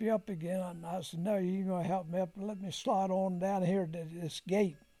help you up again." And I said, "No, you're going to help me up. Let me slide on down here to this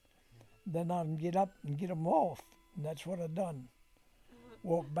gate. Then I can get up and get them off." And that's what I done.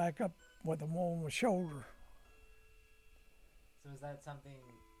 Walked back up with them on my shoulder. So is that something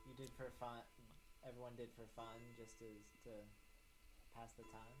you did for fun? Everyone did for fun, just to pass the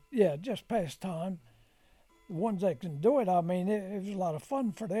time? Yeah, just pass time. The ones that can do it, I mean, it was a lot of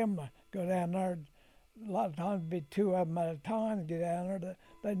fun for them to go down there. A lot of times it'd be two of them at a time to get down there.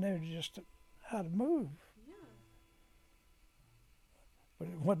 They knew just how to move. Yeah. But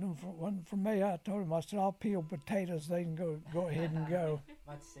it wasn't for me. I told them, I said, "I'll peel potatoes. They can go ahead and go."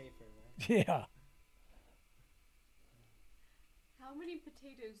 Much safer, right? Yeah. How many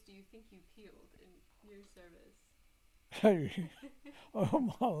potatoes do you think you peeled in your service? Oh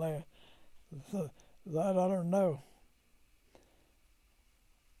my land. That I don't know.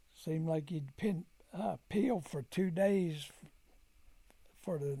 Seemed like you'd peel for 2 days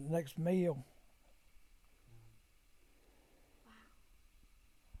for the next meal. Wow.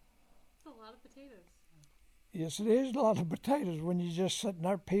 That's a lot of potatoes. Yes, it is a lot of potatoes when you're just sitting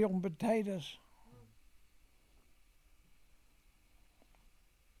there peeling potatoes.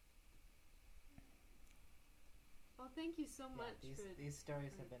 Well, thank you so much. These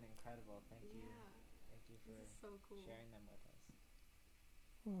stories have been incredible. Thank you. Thank you for this is so cool. sharing them with us.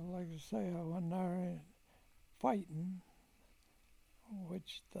 Well, like I say, I went there fighting,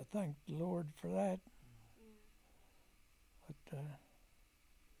 which I thank the Lord for that. Yeah. But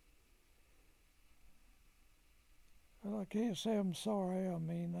well, I can't say I'm sorry. I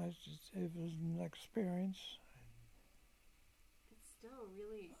mean, it was an experience. It's still a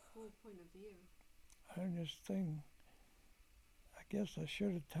really cool point of view. I just think, I guess I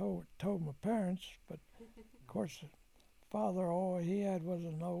should have told my parents, but of course, father, all he had was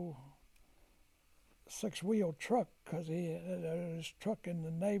an old 6-wheel truck, because he had his truck in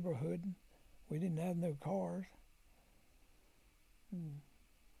the neighborhood. We didn't have no cars. And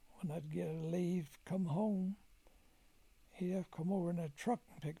when I'd get a leave, come home, he'd have to come over in that truck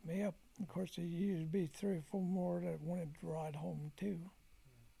and pick me up. Of course, there used to be 3 or 4 more that wanted to ride home too.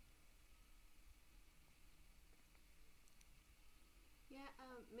 Yeah,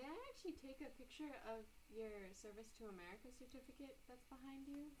 may I actually take a picture of your Service to America certificate that's behind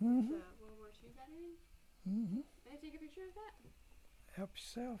you? Mm-hmm. The World War II veteran? Mm-hmm. May I take a picture of that? Help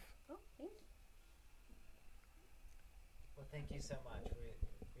yourself. Oh, thank you. Well, thank you so much. We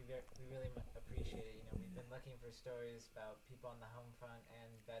really appreciate it. You know, we've been looking for stories about people on the home front and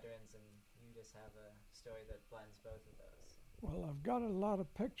veterans, and you just have a story that blends both of those. Well, I've got a lot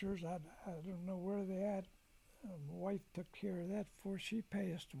of pictures. I don't know where they're at. My wife took care of that before she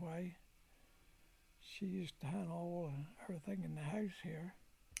passed away. She used to handle everything in the house here.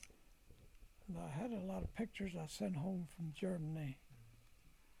 And I had a lot of pictures I sent home from Germany.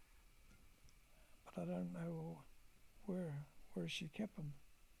 But I don't know where she kept them.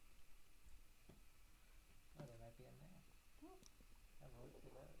 Oh, they might be in there. Have a look for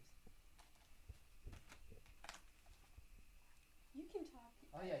those. You can talk.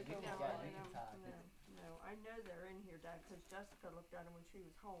 Oh yeah, you can, No, yeah, you can talk. No, I know they're in here, Dad, because Jessica looked at them when she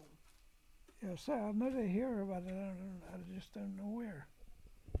was home. Yeah, so I know they hear about it. I just don't know where.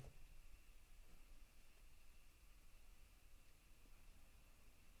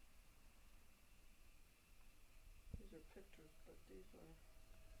 These are pictures, but these are.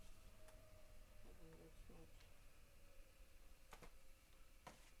 I don't know this much.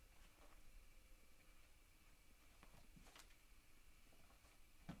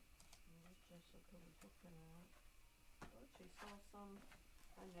 What Jessica was looking at. Oh, she saw some.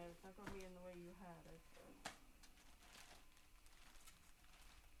 I know it's not going to be in the way you had it.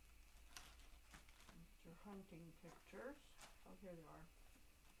 Your hunting pictures. Oh, here they are.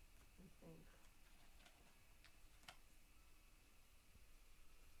 I think.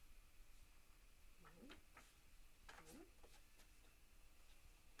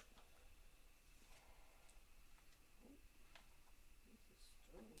 This is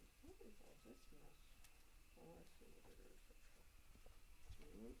strange. What is all this mess? Oh, I see what it is.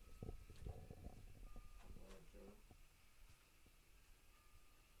 Larger.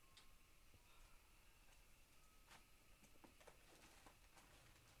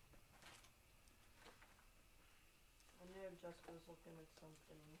 I know Jessica's looking at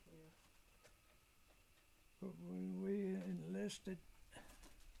something here. But when we enlisted,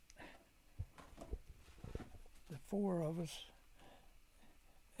 the four of us,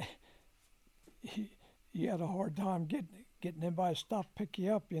 you had a hard time getting anybody to stop pick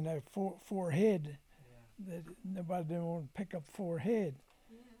you up. You know, four head. Yeah. That nobody didn't want to pick up four head.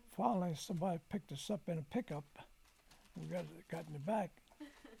 Yeah. Finally, somebody picked us up in a pickup. We got in the back. I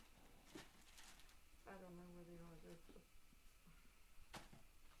don't know where they are. There's a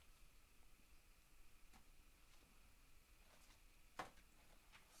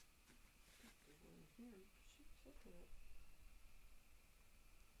one here. She's looking at.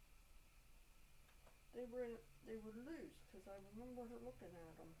 They were loose because I remember her looking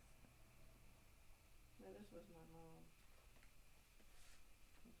at them. No, this was my mom.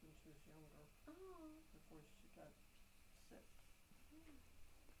 This when she was younger, Oh. before she got sick.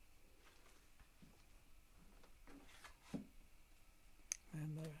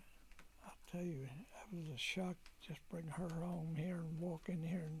 And I'll tell you, that was a shock. Just bring her home here and walk in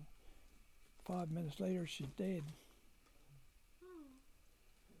here, and 5 minutes later she's dead.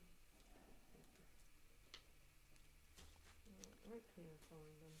 I can't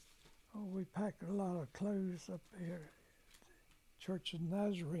find them. Oh, we packed a lot of clothes up here. Church of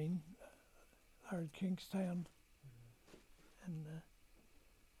Nazarene, there in Kingstown, and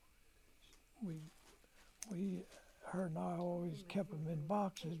her and I always kept them in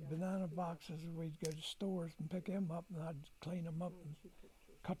boxes, banana boxes. We'd go to stores and pick them up, and I'd clean them up and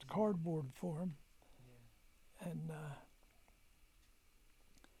cut the cardboard for them. Yeah. And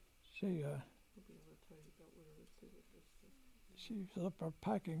she I'll be able to tell you about what it was too with this stuff. she was up there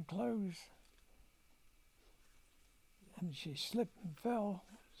packing clothes, and she slipped and fell.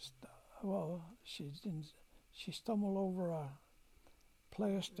 Well, she didn't. She stumbled over a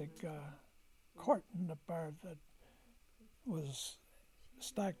plastic carton up there that was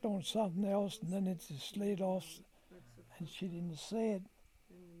stacked on something else, and then it just slid off, and she didn't see it.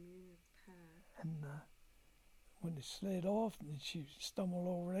 And when it slid off, and she stumbled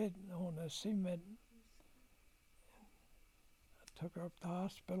over it on the cement. I took her up to the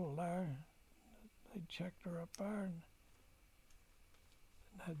hospital there. They checked her up there and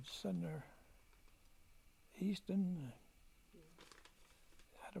had to send her Easton.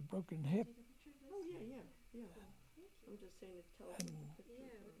 Had a broken hip. Oh, yeah. I'm just saying it tells us the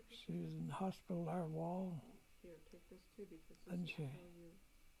picture. She was in the hospital there a while. Here, take this too because this Then will she tell you.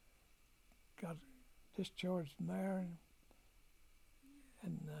 got discharged from there,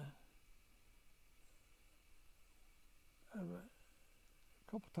 and a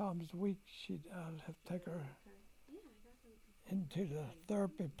couple times a week I'd have to take her Okay. Yeah, I got them. into the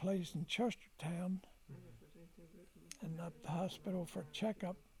therapy place in Chestertown I don't know if there's anything written. and up the hospital for a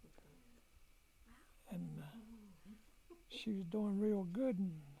checkup. And she was doing real good,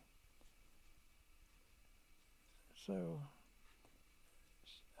 and so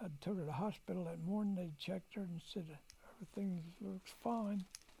I took her to the hospital that morning. They checked her and said everything looks fine.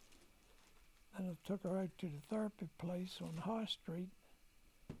 And I took her out to the therapy place on High Street.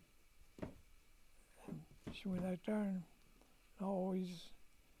 And she went out there and I always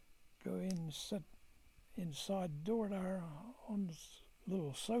go in and sit inside the door there on this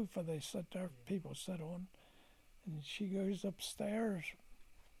little sofa they sit there, people sit on. And she goes upstairs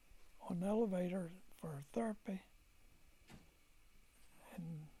on the elevator for therapy.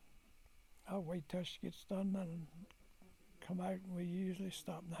 And I'll wait till she gets done and come out, and we usually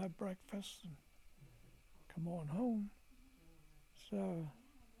stop and have breakfast and come on home. So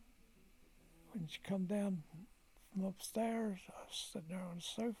when she come down from upstairs, I was sitting there on the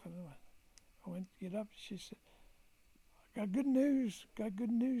sofa, and I went to get up, and she said, "I got good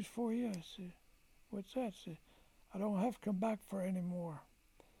news for you." I said, "What's that?" She said, "I don't have to come back for any more."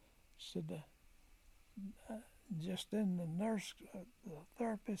 She said, just then the nurse, the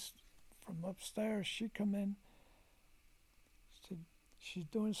therapist from upstairs, she come in, said, "She's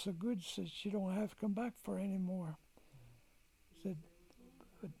doing so good," said, "she don't have to come back for any more." Said,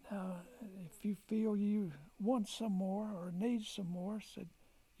 "But now, if you feel you want some more or need some more," said,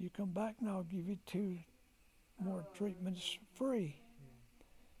 "you come back and I'll give you 2 more treatments free."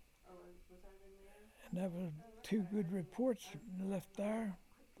 And that was 2 good reports left there.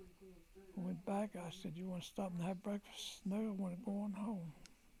 I went back, I said, "You want to stop and have breakfast?" "No, I want to go on home."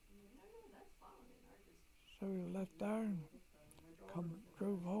 So we left there and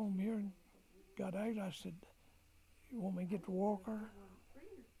drove home here and got out. I said, "You want me to get the walker?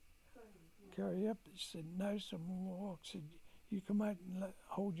 Carry you up?" She said, "No, so I'm going to walk." I said, "You come out and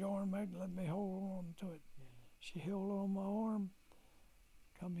hold your arm out and let me hold on to it." She held on my arm,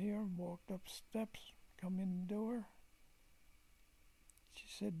 come here and walked up steps, come in the door. She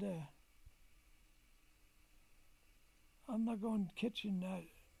said, "I'm not going to the kitchen."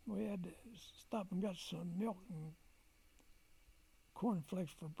 We had to stop and got some milk and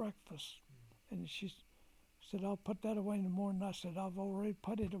cornflakes for breakfast. And she said, "I'll put that away in the morning." I said, "I've already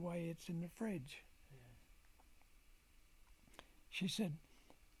put it away. It's in the fridge." She said,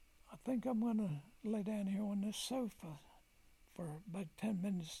 "I think I'm going to lay down here on this sofa for about 10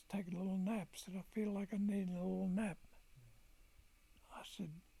 minutes to take a little nap." I said, "I feel like I need a little nap." I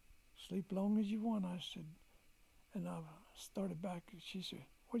said, "Sleep long as you want." I said, and I started back. She said,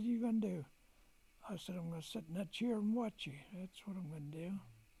 "What are you going to do?" I said, "I'm going to sit in that chair and watch you. That's what I'm going to do."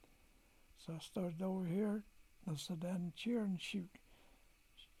 So I started over here. I sat down in the chair, and she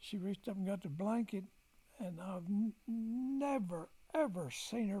reached up and got the blanket, and I've never, ever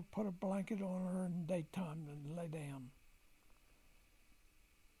seen her put a blanket on her in the daytime and lay down.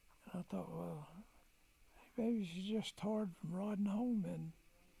 And I thought, well, maybe she's just tired from riding home. And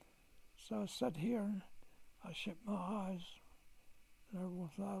so I sat here, and I shut my eyes, and every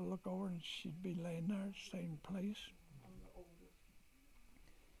once in a while I'd look over, and she'd be laying there, same place.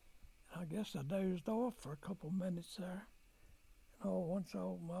 I guess I dozed off for a couple minutes there. And once I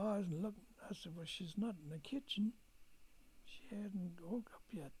opened my eyes and looked, I said, "Well, she's not in the kitchen. She hadn't woke up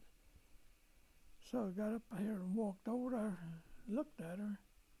yet." So I got up here and walked over there and looked at her.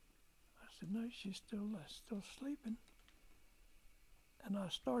 I said, "No, she's still sleeping." And I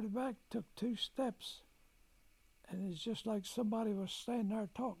started back, took 2 steps, and it's just like somebody was standing there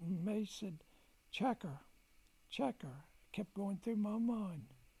talking to me. Said, check her. It kept going through my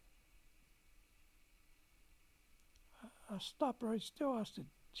mind. I stopped right still. I said,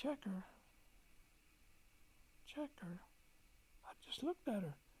 check her. I just looked at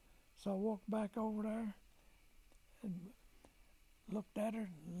her. So I walked back over there and looked at her,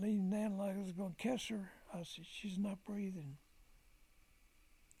 leaned down like I was going to kiss her. I said, "She's not breathing."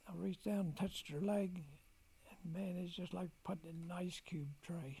 I reached down and touched her leg, and man, it's just like putting it in an ice cube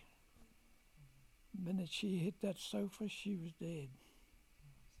tray. The minute she hit that sofa, she was dead.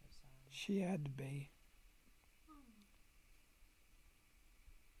 She had to be.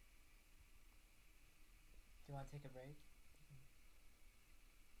 Do you want to take a break?